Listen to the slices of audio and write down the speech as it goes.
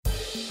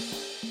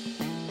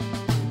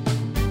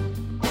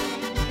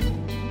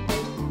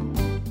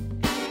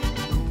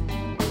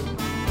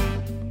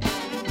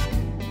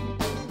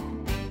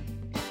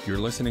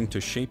listening to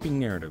Shaping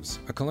Narratives,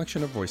 a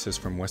collection of voices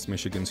from West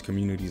Michigan's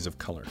communities of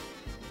color.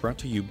 Brought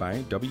to you by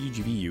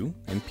WGVU,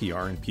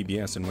 NPR, and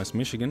PBS in West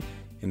Michigan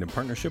in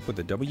partnership with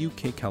the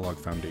W.K. Kellogg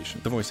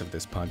Foundation. The voice of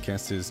this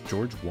podcast is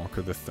George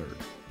Walker III,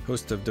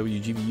 host of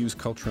WGVU's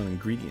Cultural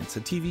Ingredients,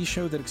 a TV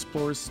show that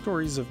explores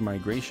stories of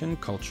migration,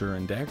 culture,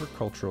 and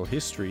agricultural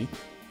history,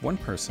 one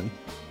person,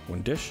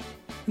 one dish,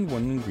 and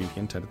one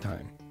ingredient at a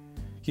time.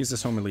 He's a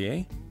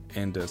sommelier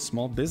and a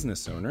small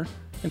business owner,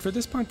 and for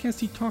this podcast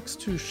he talks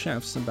to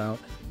chefs about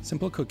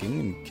simple cooking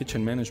and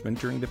kitchen management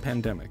during the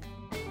pandemic.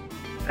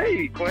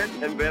 Hey, Quinn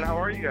and Ben, how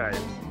are you guys?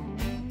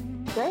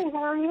 Great,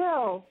 how are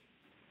you?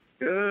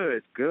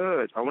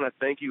 Good. I want to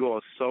thank you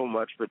all so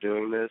much for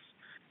doing this.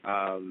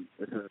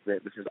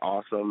 This is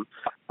awesome.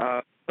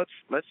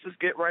 Let's just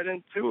get right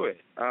into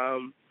it.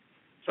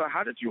 So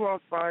how did you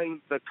all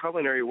find the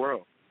culinary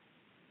world?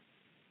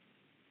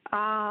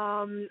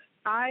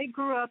 I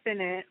grew up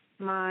in it.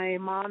 My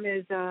mom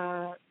is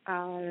a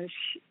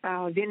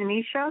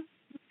Vietnamese chef,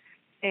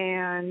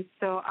 and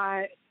so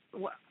I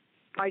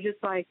just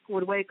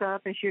would wake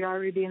up and she'd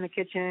already be in the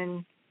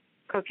kitchen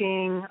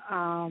cooking,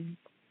 and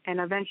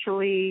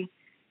eventually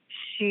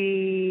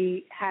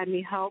she had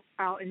me help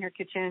out in her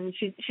kitchen.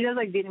 She does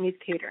Vietnamese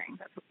catering,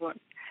 that's what it was.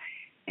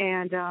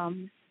 And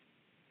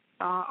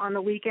on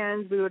the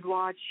weekends we would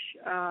watch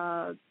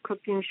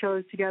cooking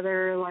shows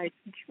together, like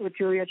with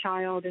Julia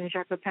Child and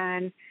Jacques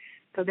Pepin.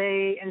 So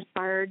they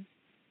inspired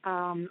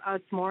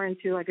us more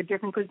into a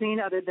different cuisine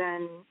other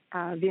than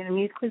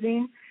Vietnamese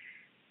cuisine.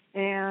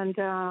 And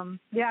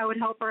I would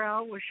help her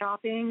out with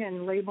shopping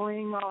and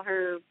labeling all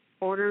her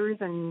orders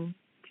and,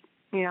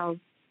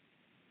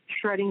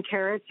 shredding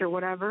carrots or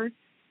whatever.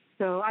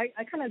 So I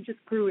kind of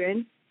just grew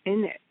in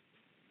it.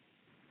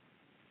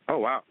 Oh,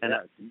 wow. And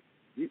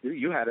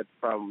you had it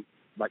from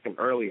an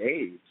early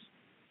age.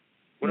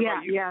 What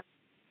about you? Yeah.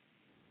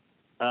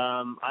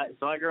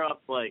 I grew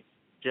up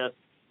just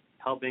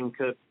helping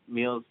cook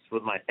meals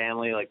with my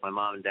family. My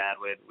mom and dad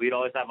we'd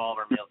always have all of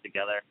our meals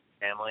together,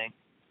 family.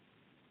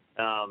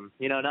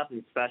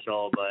 Nothing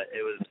special, but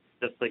it was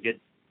just a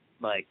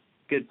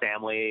good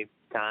family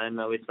time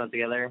that we spent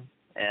together.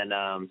 And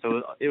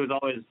so it was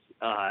always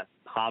a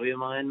hobby of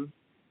mine.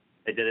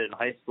 I did it in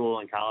high school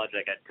and college.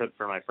 I'd cook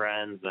for my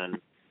friends and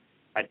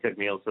I'd cook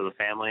meals for the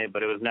family,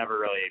 but it was never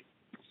really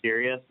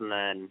serious. And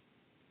then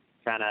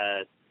kind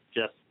of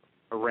just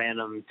a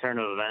random turn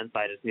of events,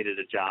 I just needed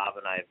a job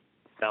and I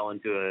fell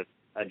into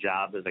a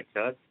job as a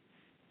cook.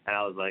 And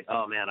I was like,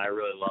 oh man, I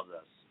really love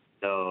this.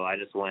 So I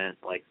just went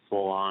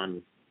full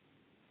on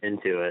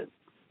into it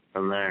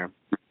from there.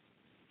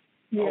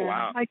 Yeah. Oh,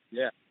 wow. I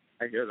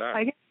hear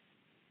that.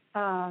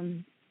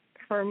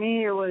 For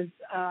me, it was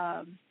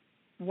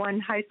when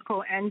high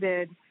school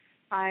ended,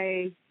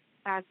 I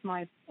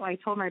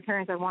told my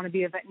parents I want to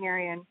be a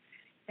veterinarian,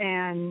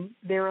 and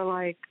they were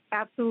like,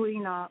 absolutely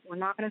not. We're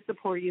not going to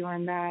support you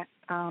in that,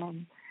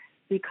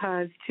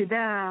 because to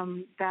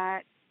them,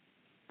 that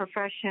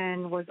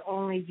profession was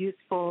only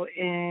useful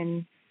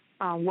in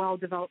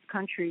well-developed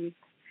countries.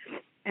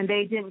 And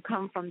they didn't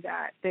come from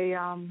that. They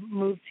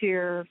moved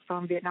here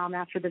from Vietnam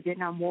after the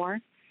Vietnam War.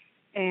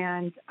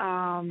 And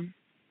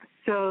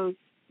so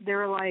they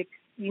were like,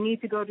 you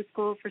need to go to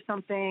school for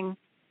something.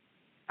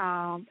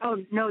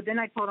 Then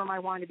I told them I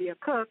wanted to be a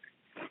cook.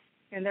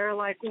 And they were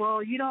like,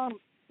 well, you don't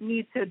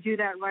need to do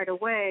that right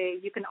away.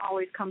 You can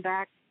always come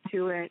back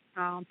to it,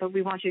 but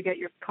we want you to get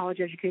your college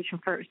education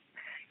first.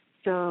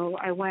 So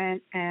I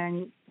went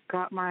and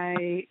got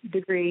my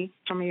degree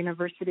from a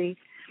university.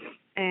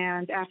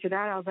 And after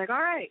that, I was like, all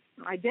right,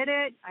 I did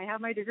it. I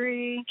have my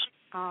degree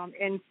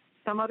in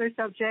some other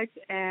subject,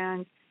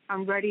 and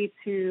I'm ready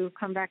to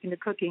come back into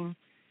cooking.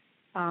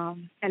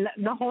 And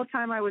the whole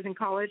time I was in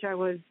college, I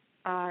was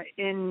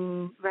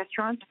in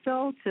restaurants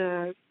still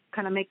to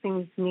kind of make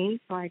things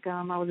neat. I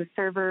was a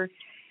server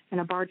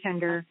and a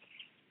bartender.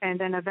 And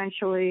then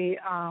eventually,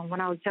 when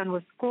I was done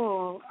with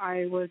school,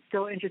 I was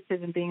still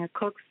interested in being a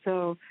cook.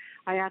 So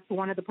I asked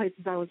one of the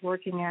places I was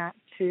working at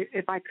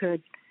if I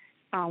could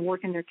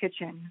work in their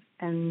kitchen.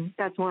 And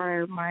that's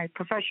where my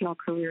professional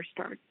career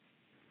started.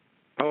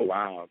 Oh,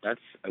 wow.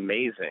 That's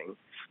amazing.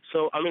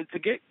 So,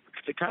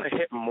 to kind of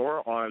hit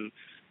more on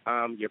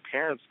your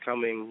parents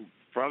coming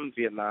from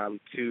Vietnam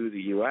to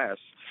the U.S.,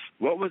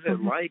 what was it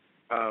like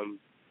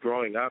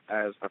growing up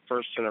as a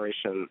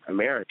first-generation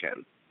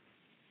American?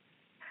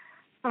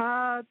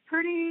 It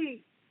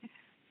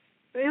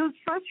was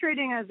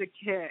frustrating as a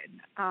kid.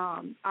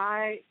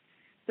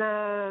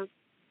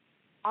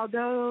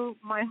 Although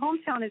my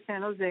hometown is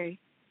San Jose,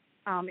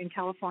 in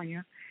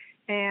California,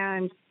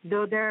 and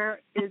though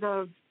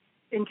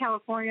in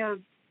California,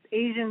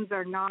 Asians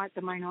are not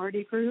the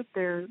minority group,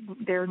 they're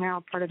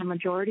now part of the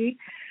majority.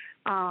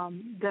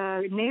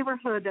 The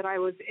neighborhood that I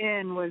was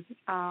in was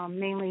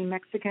mainly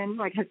Mexican,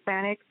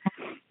 Hispanic,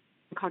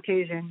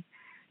 Caucasian.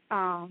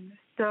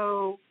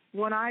 So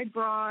when I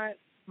brought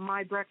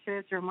my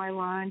breakfast or my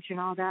lunch and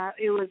all that,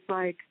 it was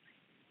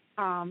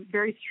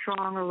very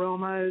strong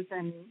aromas,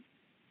 and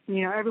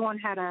everyone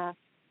had a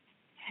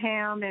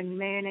ham and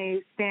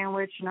mayonnaise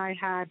sandwich, and I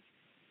had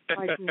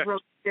like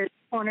roasted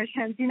Cornish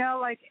hens,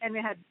 like, and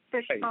it had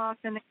fish sauce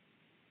and it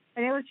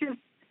was just,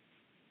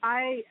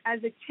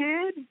 as a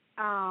kid,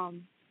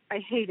 I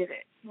hated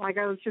it. Like,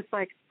 I was just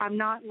like, I'm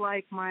not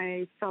like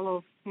my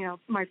fellow,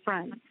 my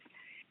friends.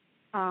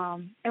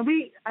 And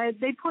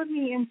they put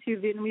me into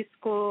Vietnamese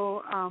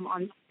school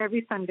on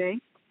every Sunday,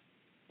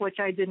 which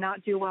I did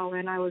not do well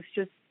in. I was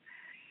just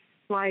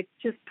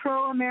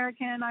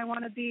pro-American. I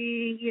want to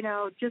be,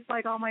 just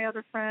like all my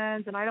other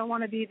friends, and I don't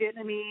want to be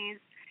Vietnamese.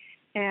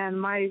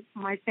 And my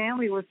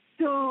family was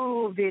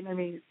so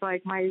Vietnamese.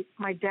 Like, my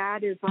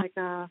dad is like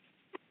I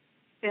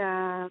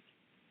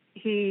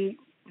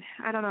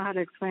don't know how to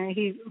explain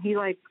it. He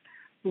like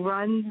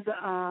runs,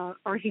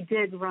 or he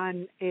did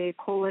run a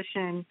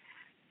coalition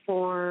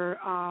for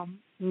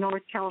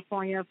North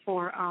California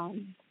for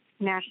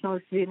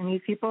nationalist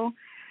Vietnamese people.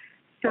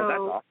 So, that's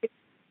awesome.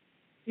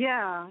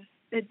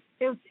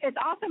 It's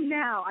awesome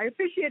now. I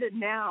appreciate it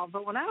now,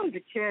 but when I was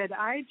a kid,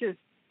 I just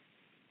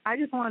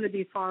wanted to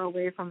be far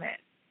away from it,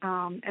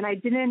 and I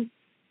didn't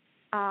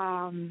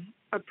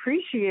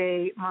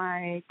appreciate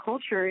my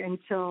culture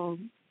until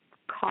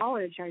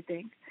college, I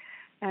think.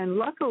 And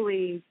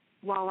luckily,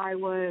 while I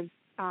was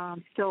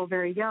still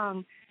very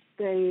young,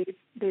 they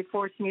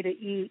forced me to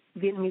eat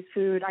Vietnamese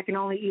food. I can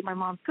only eat my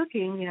mom's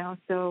cooking,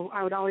 so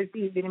I would always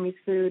eat Vietnamese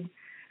food.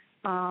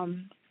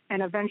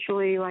 And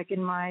eventually, like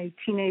in my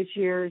teenage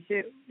years,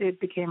 it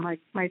became like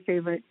my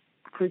favorite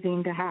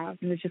cuisine to have,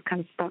 and it's just kind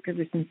of stuck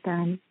ever since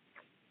then.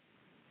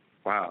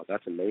 Wow,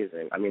 that's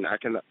amazing. I mean, I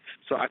can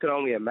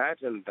only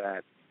imagine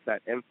that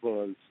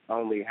influence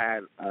only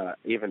had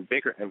even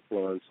bigger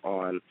influence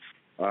on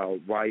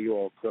why you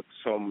all cook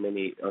so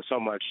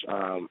much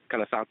kind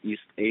of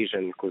Southeast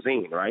Asian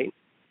cuisine, right?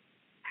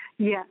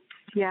 Yes,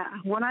 yeah.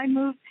 When I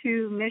moved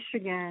to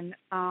Michigan,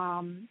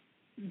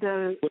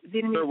 the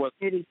Vietnamese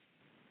community,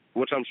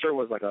 which I'm sure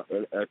was like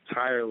an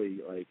entirely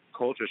like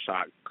culture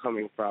shock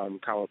coming from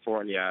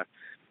California,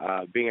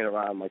 being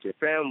around like your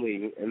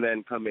family, and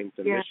then coming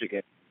to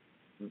Michigan.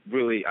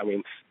 Really, I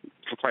mean,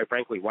 quite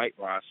frankly,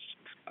 whitewashed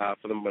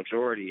for the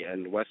majority,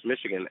 and West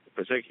Michigan in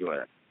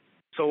particular.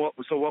 So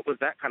what was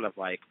that kind of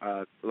like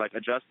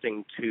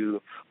adjusting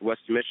to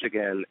West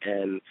Michigan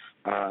and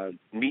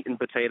meat and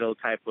potato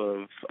type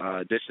of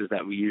dishes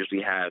that we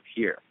usually have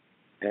here,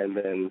 and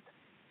then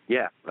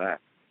that.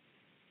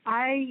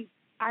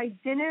 I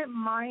didn't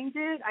mind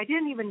it. I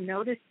didn't even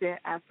notice it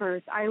at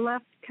first. I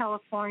left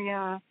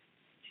California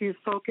to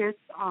focus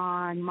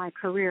on my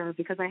career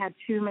because I had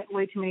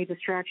way too many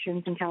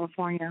distractions in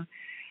California.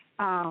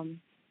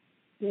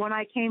 When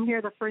I came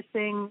here,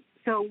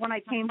 when I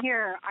came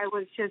here, I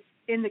was just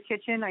in the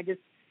kitchen. I just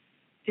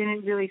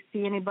didn't really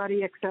see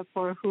anybody except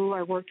for who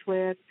I worked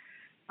with.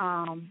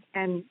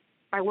 And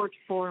I worked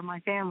for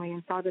my family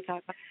in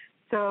Saugatuck.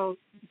 So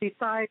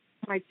besides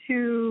my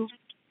two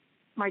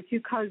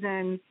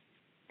cousins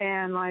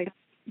and like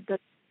the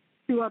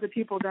two other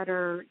people that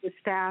are the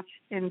staff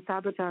in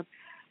Saugatuck,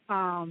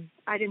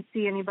 I didn't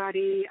see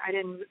anybody. I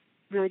didn't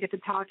really get to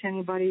talk to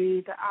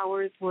anybody. The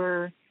hours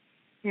were,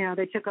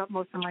 they took up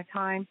most of my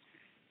time.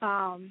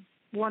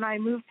 When I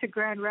moved to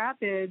Grand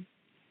Rapids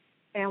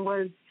and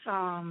was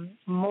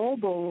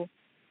mobile,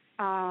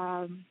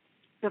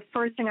 the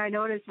first thing I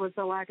noticed was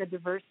the lack of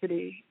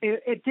diversity.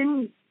 It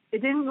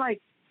didn't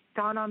like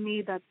dawn on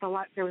me that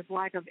there was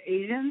lack of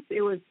Asians.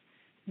 It was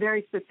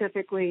very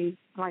specifically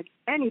like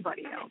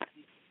anybody else.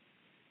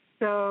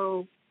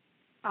 So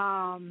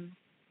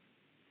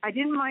I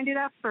didn't mind it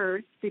at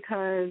first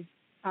because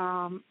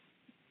when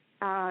I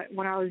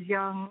was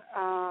young,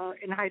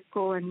 in high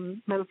school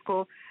and middle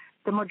school,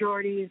 the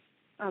majority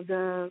of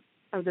the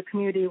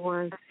community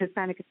were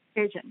Hispanic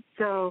and Asian.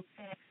 So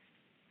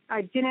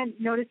I didn't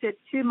notice it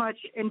too much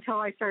until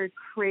I started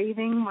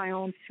craving my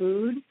own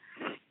food.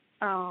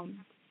 And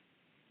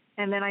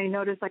then I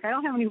noticed, like, I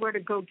don't have anywhere to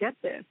go get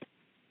this.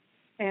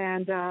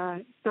 And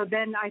so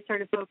then I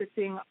started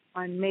focusing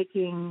on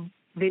making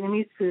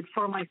Vietnamese food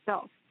for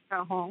myself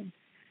at home.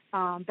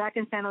 Back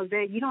in San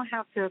Jose, you don't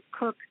have to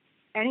cook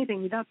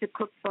anything. You don't have to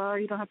cook pho.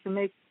 You don't have to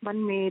make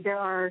banh mi. There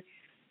are,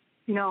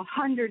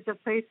 hundreds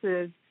of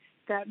places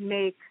that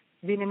make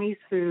Vietnamese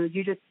food.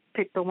 You just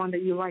pick the one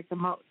that you like the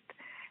most.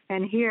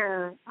 And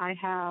here I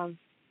have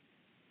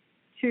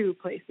two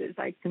places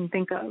I can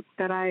think of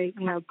that I,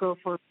 go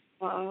for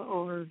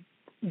or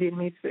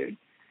Vietnamese food.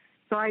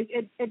 So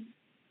it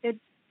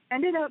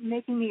ended up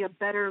making me a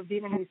better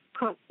Vietnamese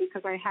cook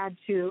because I had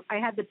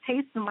the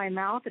taste in my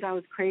mouth that I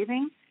was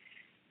craving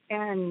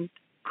and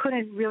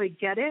couldn't really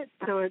get it.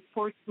 So it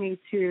forced me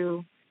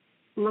to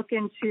look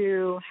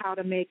into how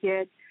to make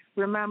it,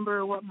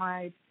 remember what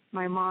my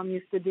mom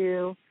used to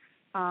do,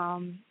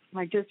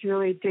 just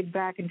really dig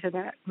back into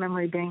that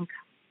memory bank.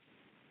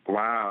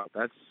 Wow,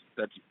 that's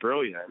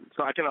brilliant.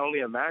 So I can only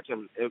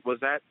imagine, was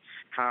that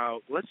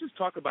how, let's just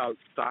talk about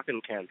stock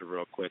and canter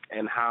real quick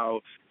and how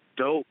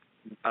dope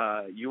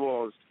you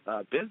all's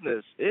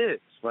business is.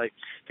 Like,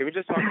 can we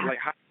just talk like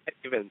how did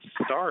it even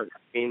start?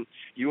 I mean,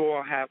 you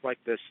all have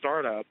like this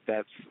startup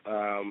that's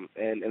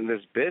and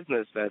this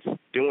business that's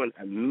doing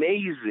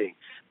amazing,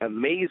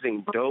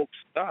 dope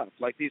stuff.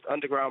 Like these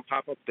underground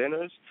pop-up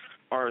dinners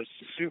are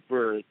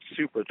super,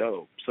 super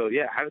dope. So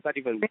yeah, how did that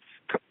even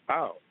come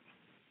out?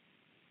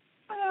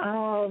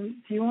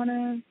 Do you want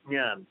to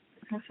Yeah.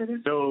 answer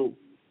this? So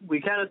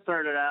we kind of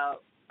started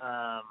out,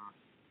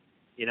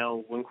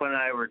 when Quinn and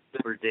I were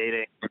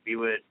dating, we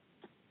would,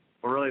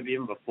 or really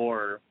even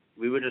before,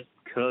 we would just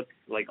cook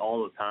like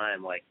all the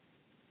time. Like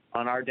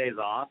on our days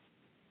off,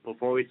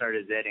 before we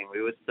started dating,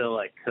 we would still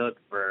like cook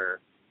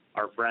for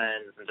our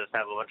friends and just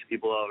have a bunch of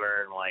people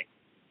over and like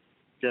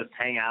just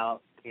hang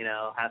out,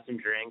 have some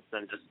drinks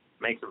and just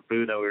make some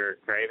food that we were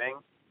craving.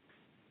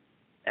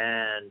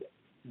 And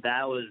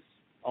that was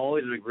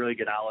always a really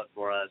good outlet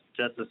for us,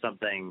 just as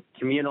something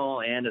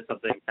communal and as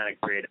something kind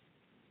of creative.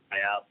 Try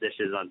out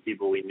dishes on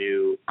people we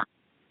knew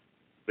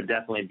would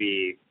definitely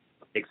be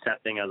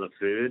accepting of the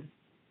food.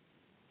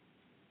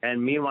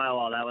 And meanwhile,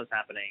 while that was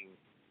happening,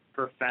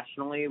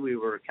 professionally, we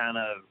were kind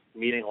of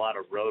meeting a lot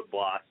of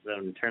roadblocks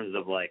in terms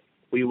of like,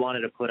 we wanted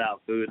to put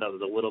out food that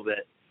was a little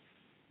bit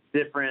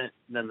different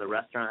than the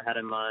restaurant had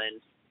in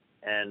mind.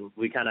 And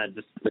we kind of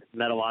just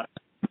met a lot of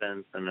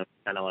resistance and it was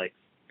kind of like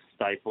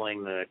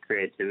stifling the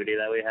creativity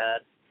that we had.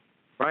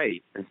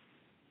 Right.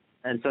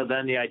 And so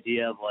then the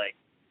idea of like,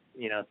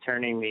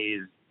 turning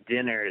these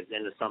dinners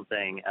into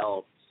something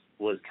else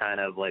was kind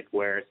of like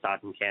where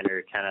Stocking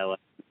Canner kind of like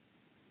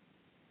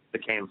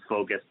became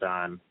focused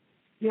on.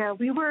 Yeah,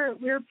 we were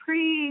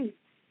pretty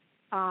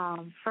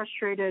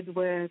frustrated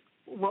with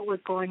what was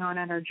going on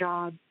at our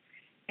jobs,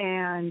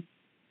 and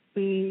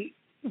it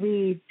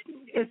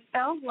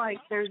felt like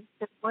there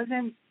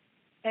wasn't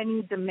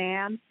any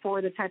demand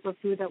for the type of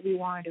food that we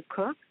wanted to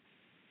cook,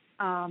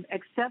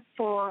 except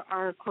for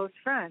our close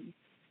friends.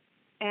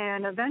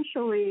 And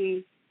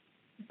eventually,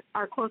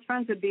 our close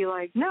friends would be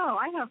like, "No,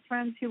 I have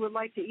friends who would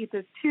like to eat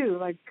this too."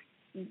 Like,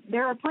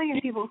 there are plenty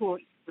of people who will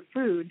eat the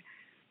food.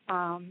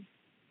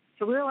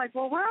 So we were like,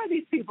 "Well, where are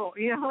these people?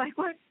 Like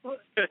what who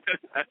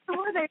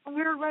are they?"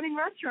 We were running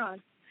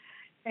restaurants,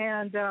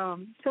 and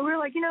so we were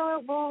like,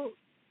 well,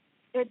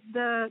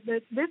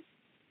 this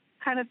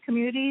kind of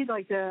community,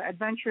 like the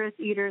adventurous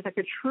eaters, like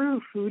the true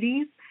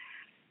foodies,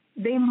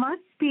 it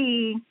must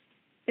be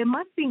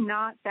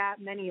not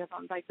that many of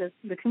them. Like the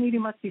community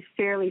must be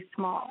fairly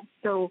small.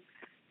 So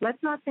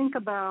let's not think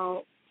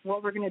about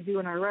what we're going to do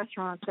in our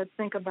restaurants. Let's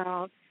think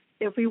about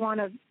if we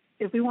want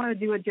to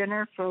do a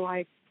dinner for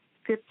like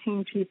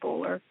 15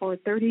 people or for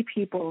 30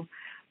 people,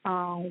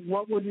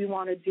 what would we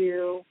want to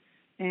do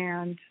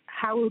and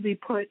how would we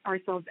put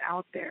ourselves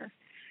out there?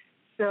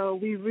 So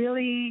we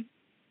really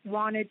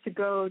wanted to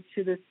go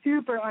to the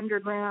super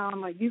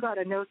underground, like you got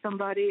to know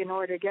somebody in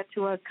order to get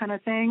to us kind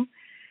of thing.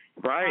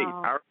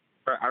 Right.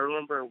 I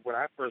remember when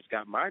I first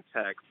got my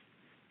text,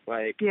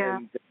 like, yeah.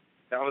 And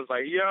I was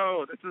like,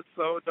 yo, this is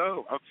so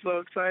dope. I'm so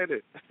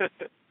excited.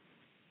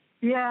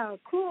 Yeah,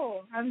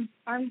 cool. I'm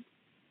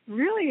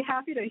really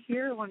happy to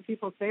hear when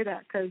people say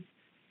that, because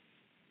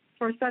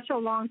for such a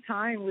long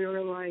time we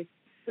were like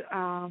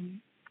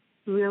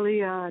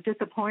really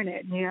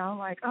disappointed,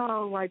 like,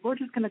 oh, like we're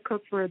just going to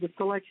cook for the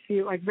select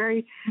few, like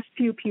very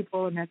few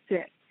people, and that's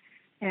it.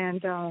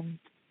 And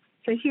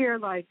to hear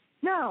like,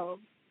 no,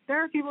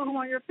 there are people who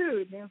want your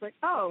food, and I was like,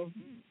 oh,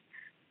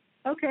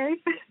 okay,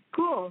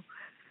 cool.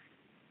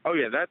 Oh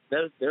yeah,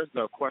 there's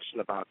no question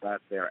about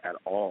that there at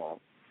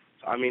all.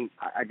 I mean,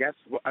 I guess,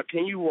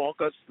 can you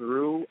walk us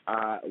through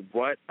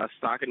what a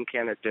Stocking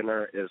Canner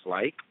dinner is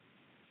like?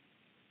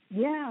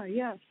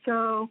 Yeah.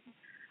 So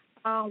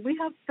we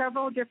have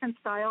several different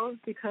styles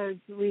because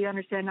we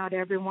understand not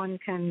everyone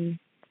can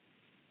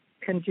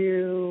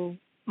do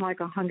like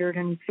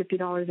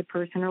 $150 a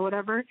person or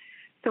whatever.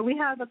 So we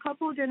have a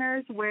couple of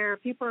dinners where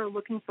people are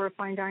looking for a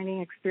fine dining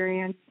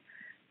experience.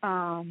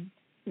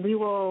 We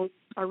will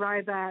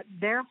arrive at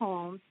their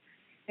homes,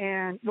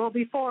 and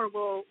before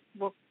we'll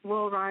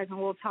arrive and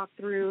we'll talk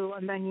through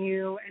a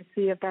menu and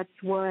see if that's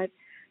what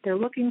they're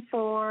looking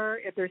for.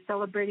 If they're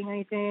celebrating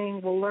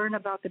anything, we'll learn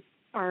about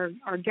our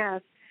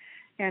guests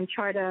and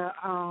try to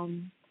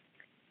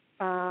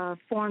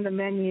form the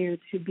menu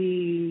to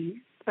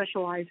be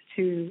specialized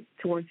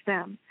towards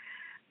them.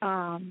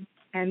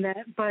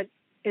 But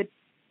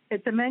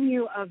it's a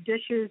menu of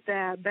dishes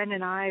that Ben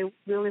and I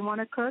really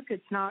want to cook.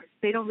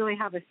 They don't really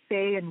have a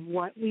say in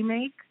what we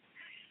make.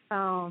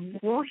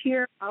 We'll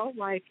hear out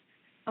like,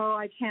 oh,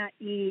 I can't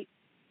eat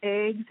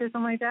eggs or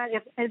something like that.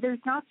 If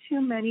there's not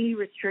too many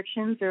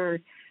restrictions or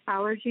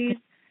allergies,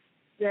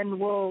 then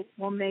we'll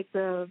make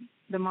the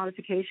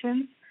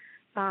modifications.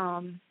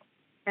 And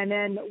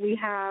then we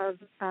have,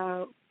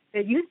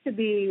 it used to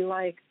be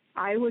like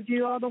I would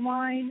do all the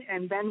wine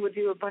and Ben would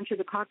do a bunch of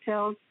the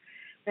cocktails.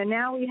 And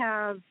now we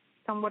have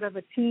somewhat of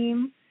a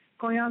team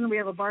going on. We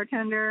have a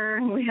bartender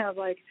and we have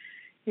like,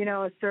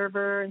 a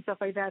server and stuff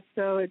like that.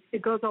 So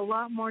it goes a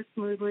lot more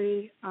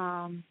smoothly.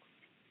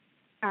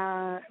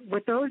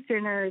 with those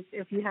dinners,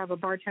 if you have a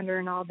bartender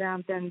and all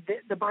them, then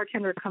the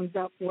bartender comes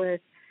up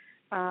with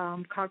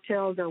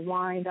cocktails or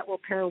wine that will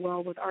pair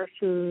well with our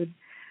food.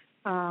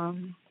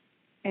 And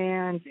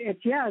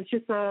it's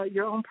just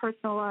your own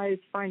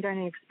personalized fine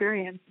dining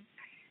experience.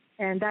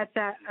 And that's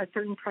at a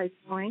certain price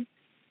point.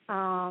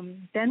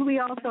 Then we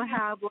also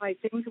have like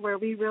things where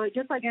we really,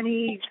 just like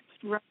any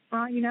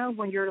restaurant,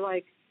 when you're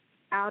like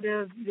out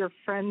of your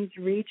friend's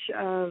reach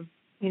of,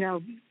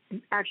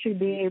 actually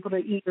being able to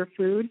eat your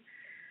food,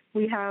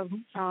 we have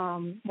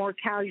more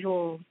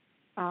casual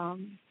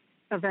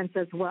events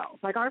as well.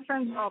 Like our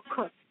friends all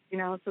cook,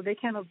 so they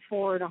can't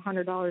afford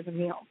 $100 a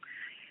meal.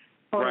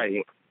 Or,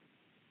 right.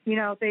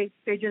 They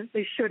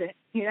shouldn't,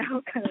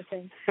 kind of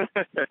thing.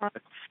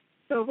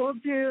 So we'll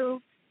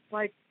do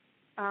like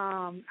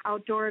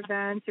outdoor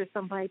events or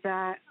something like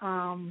that,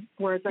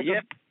 where it's like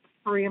a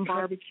Korean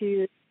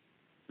barbecue.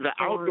 The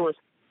outdoor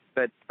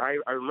that I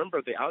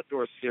remember the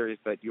outdoor series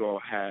that you all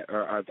had,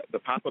 or the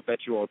pop-up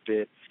that you all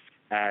did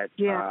at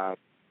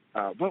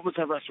what was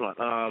that restaurant?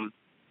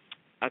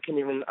 I can't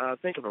even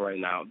think of it right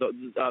now.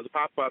 The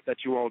pop-up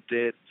that you all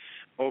did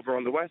over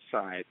on the west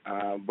side,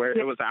 where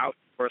it was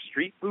outdoor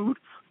street food.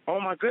 Oh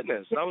my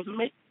goodness, that was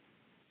amazing.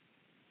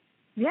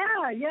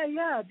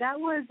 Yeah. That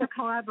was a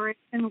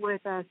collaboration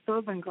with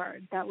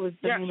Sovngarde. That was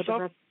the name of the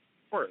restaurant.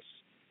 Of course.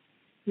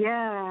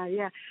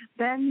 Yeah.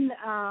 Ben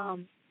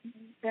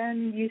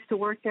used to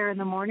work there in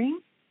the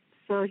morning,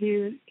 so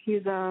he's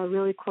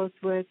really close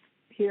with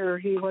here.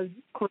 He was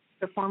close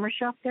to the former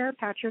chef there,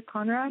 Patrick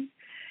Conrad,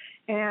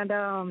 and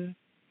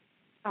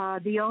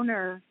the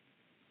owner,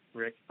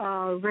 Rick,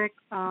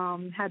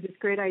 had this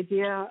great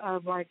idea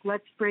of like,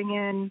 let's bring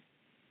in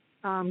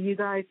you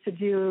guys to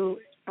do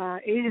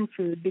Asian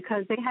food,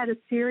 because they had a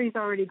series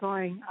already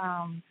going.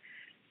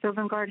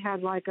 Sovngarde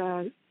had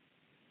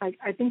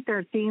I think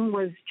their theme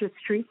was just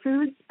street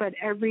foods, but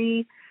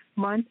every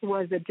month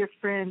was a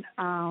different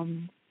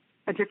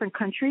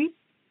country.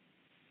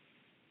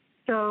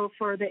 So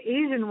for the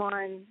Asian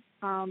one,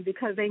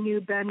 because they knew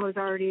Ben was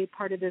already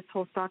part of this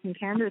whole stock and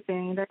candor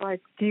thing, they're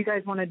like, do you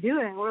guys want to do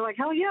it? And we're like,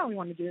 hell yeah, we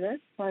want to do this.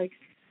 Like,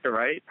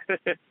 right. we're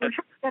trying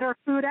to get our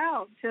food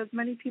out to as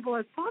many people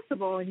as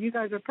possible, and you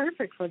guys are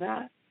perfect for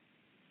that.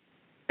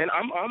 And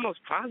I'm almost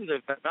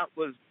positive that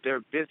was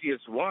their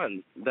busiest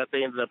one that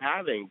they ended up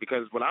having,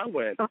 because when I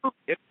went,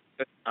 it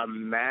was a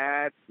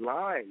mad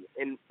line.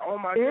 And, oh,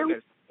 my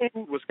goodness, it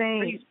was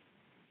crazy.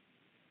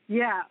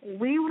 Yeah,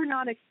 we were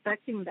not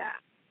expecting that.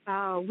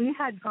 We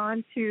had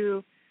gone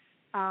to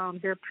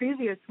their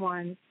previous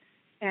one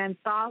and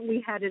thought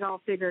we had it all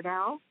figured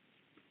out.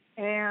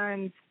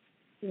 And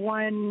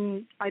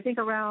when, I think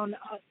around,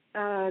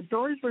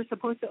 doors were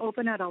supposed to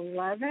open at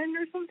 11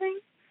 or something.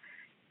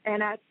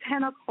 And at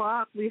 10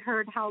 o'clock, we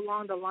heard how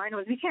long the line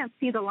was. We can't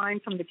see the line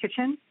from the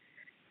kitchen.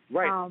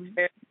 Right.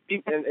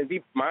 And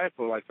be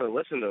mindful, like, for the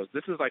listeners,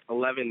 this is like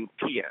 11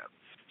 p.m.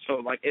 So,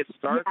 like, it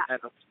starts at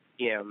 11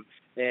 p.m.,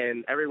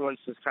 and everyone's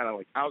just kind of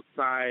like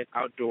outside,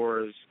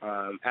 outdoors,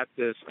 at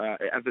this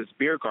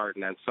beer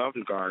garden at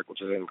Sovngarde,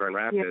 which is in Grand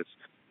Rapids.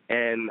 Yeah.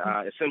 And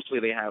essentially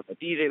they have a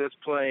DJ that's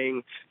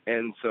playing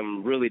and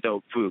some really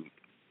dope food.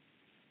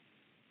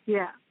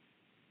 Yeah.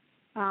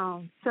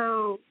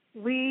 So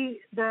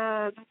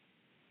the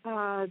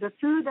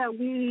food that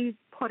we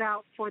put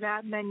out for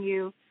that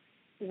menu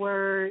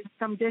were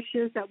some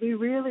dishes that we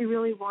really,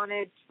 really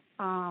wanted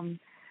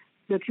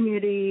the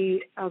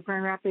community of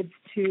Grand Rapids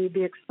to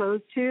be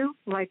exposed to.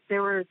 Like, they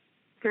were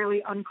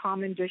fairly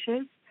uncommon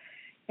dishes,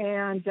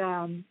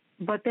 and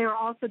but they were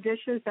also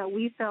dishes that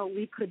we felt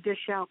we could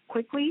dish out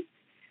quickly,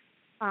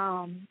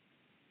 and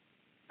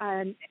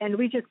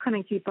we just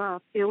couldn't keep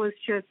up. It was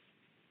just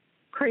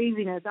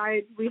craziness.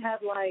 We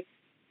had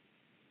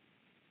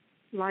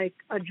like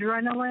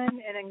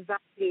adrenaline and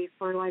anxiety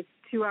for like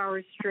 2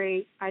 hours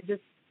straight. It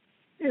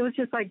was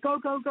just like go,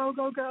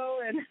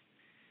 and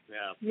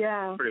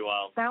yeah, pretty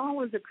wild. That one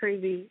was a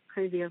crazy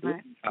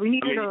event. We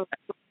needed to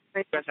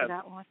break up for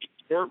that one.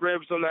 Short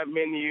ribs on that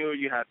menu.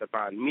 You had the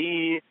banh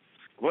mi.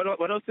 What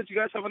else did you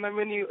guys have on that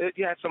menu?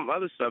 You had some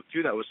other stuff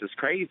too that was just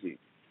crazy.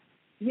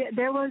 Yeah,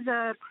 there was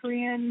a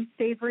Korean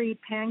savory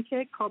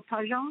pancake called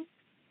pajang.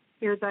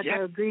 It was like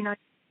a green onion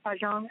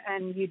pajang,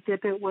 and you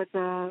dip it with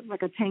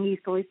a tangy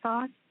soy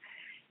sauce.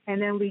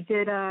 And then we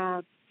did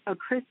a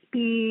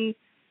crispy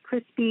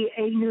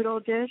egg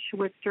noodle dish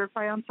with stir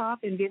fry on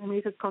top. In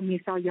Vietnamese, it's called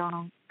mi sao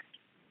yang.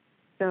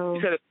 So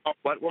you said it's called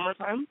what one more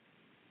time?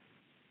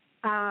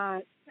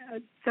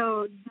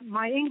 So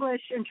my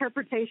English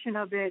interpretation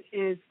of it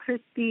is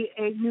crispy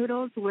egg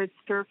noodles with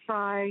stir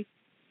fry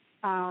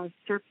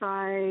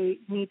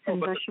meats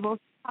and vegetables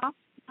on top.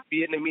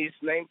 Vietnamese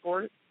name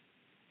for it?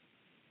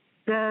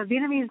 The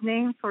Vietnamese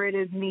name for it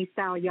is mi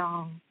sao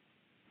yang.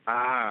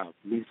 Ah,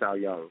 mi sao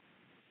yang.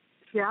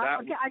 Yeah,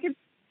 I can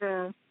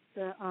the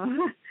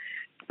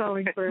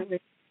spelling for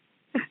it.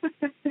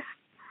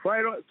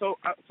 Right. So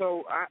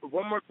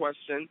one more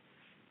question.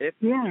 If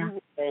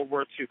you all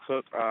were to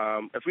cook,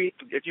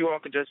 if you all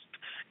could just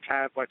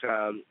have like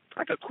a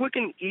quick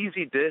and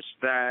easy dish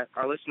that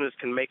our listeners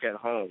can make at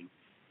home,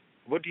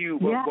 What do you?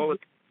 Yeah. What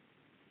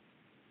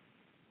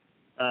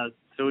was?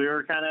 So we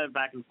were kind of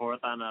back and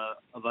forth on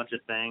a bunch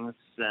of things,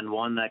 and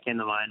one that came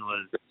to mind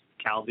was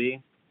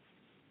kalbi,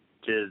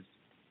 which is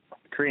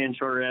Korean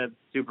short rib,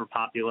 super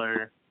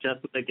popular.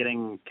 Just with it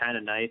getting kind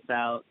of nice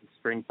out in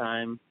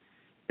springtime,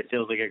 it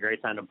feels like a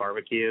great time to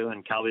barbecue,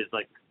 and kalbi is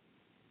like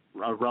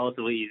a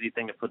relatively easy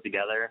thing to put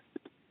together.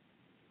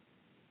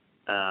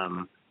 Yeah.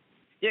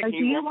 Do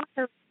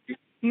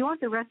you want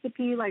the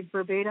recipe like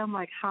verbatim,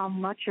 like how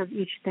much of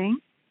each thing?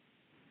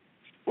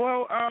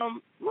 Well,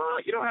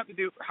 you don't have to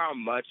do how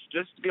much.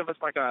 Just give us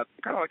like a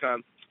kind of like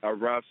a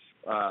rough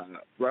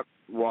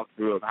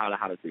walkthrough of how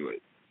to do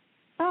it.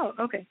 Oh,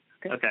 okay.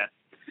 Okay.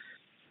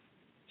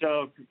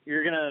 So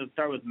you're gonna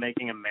start with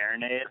making a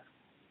marinade,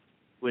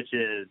 which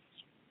is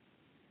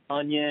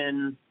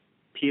onion,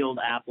 peeled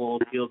apple,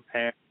 peeled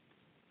pear,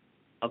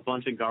 a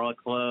bunch of garlic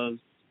cloves,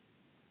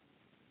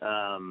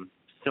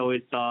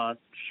 soy sauce,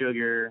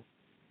 sugar,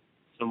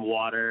 some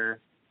water,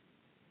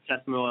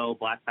 sesame oil,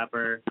 black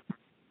pepper,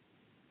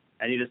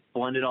 and you just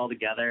blend it all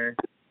together.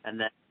 And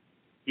then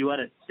you let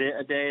it sit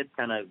a day. It's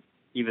kind of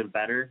even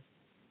better.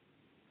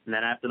 And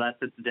then after that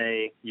sits a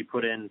day, you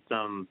put in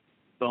some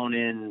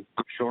bone-in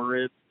short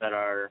ribs that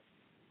are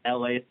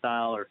LA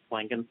style or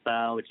flanken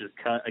style, which is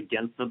cut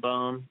against the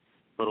bone,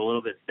 but a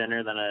little bit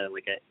thinner than an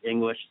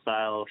English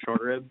style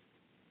short rib.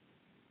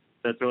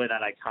 So it's really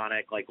that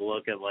iconic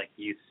look of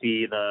you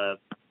see the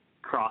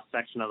cross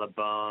section of the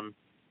bone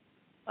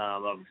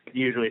of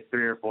usually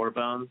 3 or 4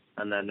 bones,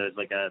 and then there's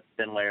a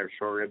thin layer of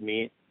short rib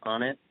meat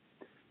on it.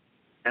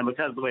 And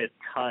because of the way it's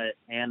cut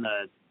and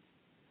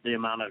the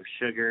amount of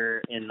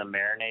sugar in the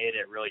marinade,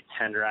 it really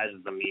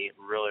tenderizes the meat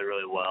really,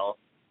 really well,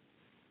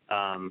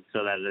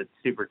 so that it's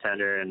super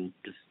tender and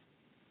just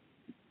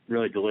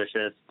really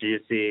delicious,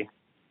 juicy.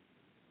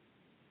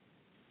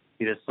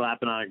 You just slap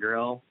it on a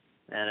grill,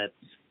 and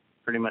it's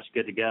pretty much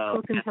good to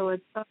go. Cook until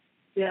it's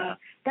yeah.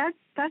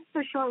 That's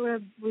the short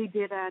rib we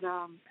did at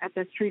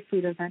the street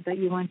food event that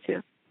you went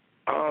to.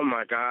 Oh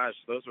my gosh,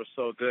 those were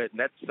so good.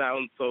 That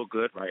sounds so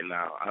good right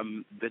now.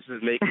 This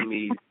is making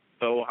me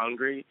so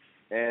hungry,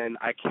 and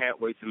I can't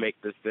wait to make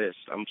this dish.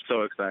 I'm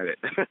so excited.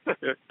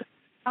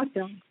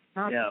 Awesome.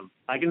 Yeah,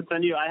 I can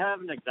send you. I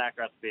have an exact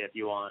recipe if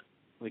you want.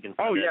 We can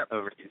send it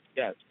over to you.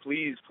 Yes,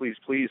 please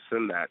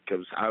send that,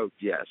 because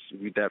yes,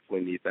 we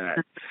definitely need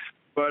that.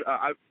 But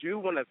I do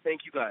want to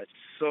thank you guys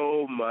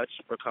so much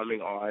for coming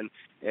on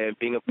and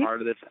being a part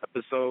of this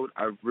episode.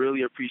 I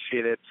really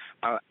appreciate it.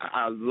 I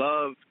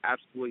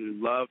absolutely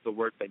love the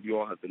work that you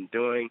all have been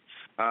doing.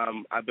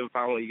 I've been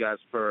following you guys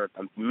for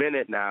a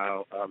minute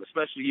now,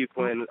 especially you,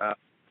 Quinn.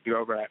 You're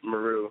over at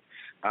Maru,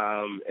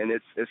 and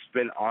it's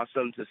been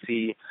awesome to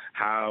see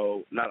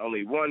how not only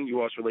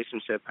you all's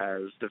relationship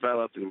has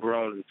developed and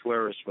grown and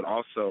flourished, but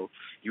also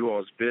you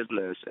all's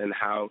business and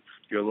how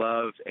your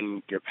love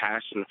and your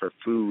passion for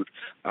food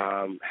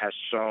has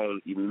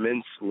shown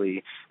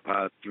immensely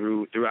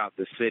throughout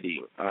the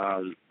city.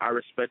 I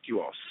respect you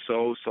all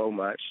so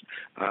much,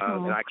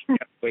 and I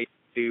can't wait.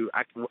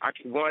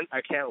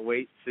 I can't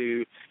wait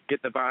to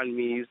get the banh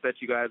mi's that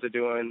you guys are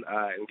doing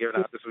and give it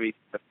out this week.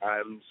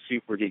 I'm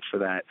super geeked for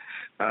that.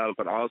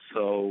 But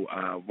also,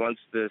 once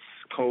this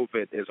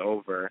COVID is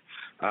over,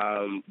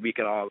 we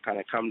can all kind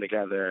of come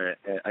together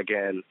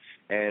again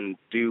and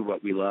do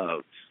what we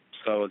love.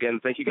 So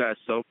again, thank you guys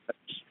so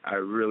much. I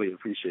really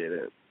appreciate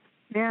it.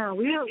 Yeah,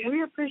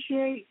 we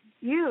appreciate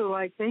you.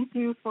 Thank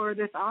you for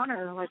this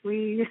honor.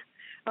 We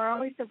are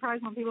always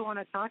surprised when people want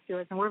to talk to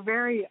us, and we're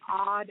very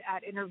odd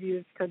at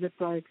interviews because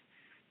it's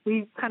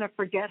we kind of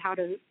forget how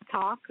to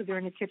talk because you're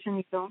in the kitchen,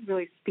 you don't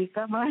really speak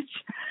that much.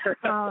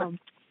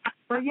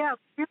 But yeah,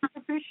 we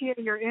appreciate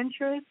your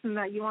interest and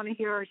that you want to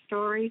hear our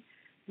story.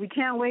 We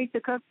can't wait to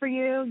cook for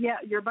you. Yeah,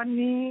 your banh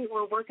mi,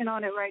 we're working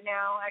on it right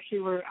now.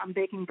 Actually, I'm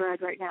baking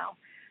bread right now.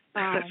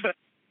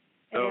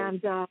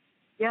 And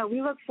yeah,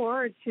 we look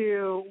forward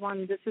to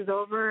when this is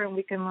over and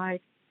we can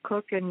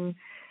cook and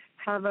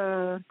have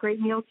a great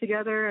meal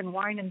together and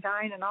wine and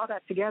dine and all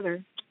that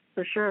together,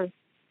 for sure.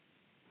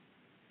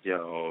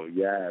 Yo,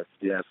 yes.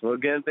 Well,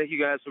 again, thank you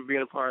guys for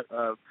being a part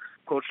of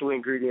Cultural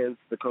Ingredients,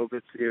 the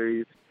COVID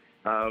series,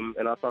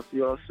 and I'll talk to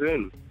you all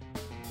soon.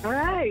 All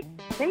right.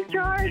 Thanks,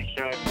 George.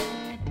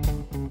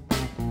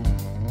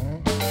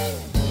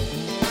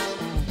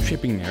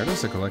 Shaping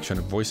Narratives, a collection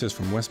of voices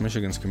from West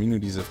Michigan's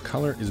communities of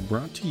color, is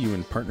brought to you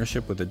in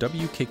partnership with the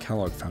W.K.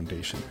 Kellogg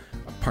Foundation,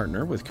 a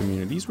partner with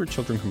communities where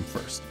children come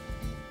first.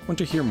 Want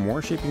to hear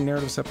more Shaping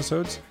Narratives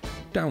episodes?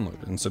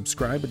 Download and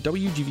subscribe at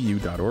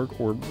WGVU.org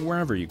or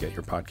wherever you get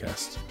your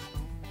podcasts.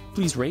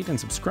 Please rate and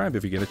subscribe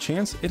if you get a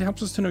chance. It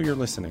helps us to know you're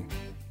listening.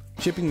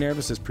 Shaping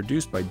Narratives is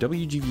produced by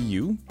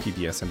WGVU,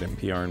 PBS, and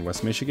NPR in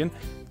West Michigan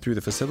through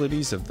the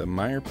facilities of the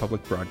Meyer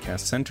Public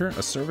Broadcast Center,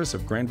 a service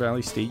of Grand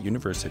Valley State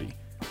University.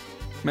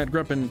 Matt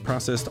Gruppen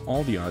processed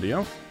all the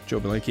audio.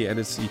 Joe Bilecki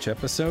edits each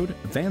episode.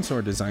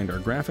 Vansor designed our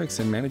graphics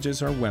and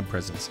manages our web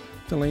presence.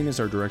 Delane is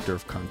our director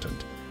of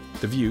content.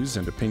 The views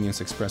and opinions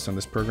expressed on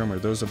this program are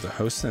those of the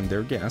hosts and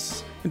their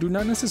guests and do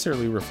not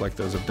necessarily reflect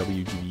those of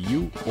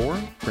WGVU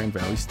or Grand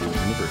Valley State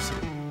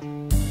University.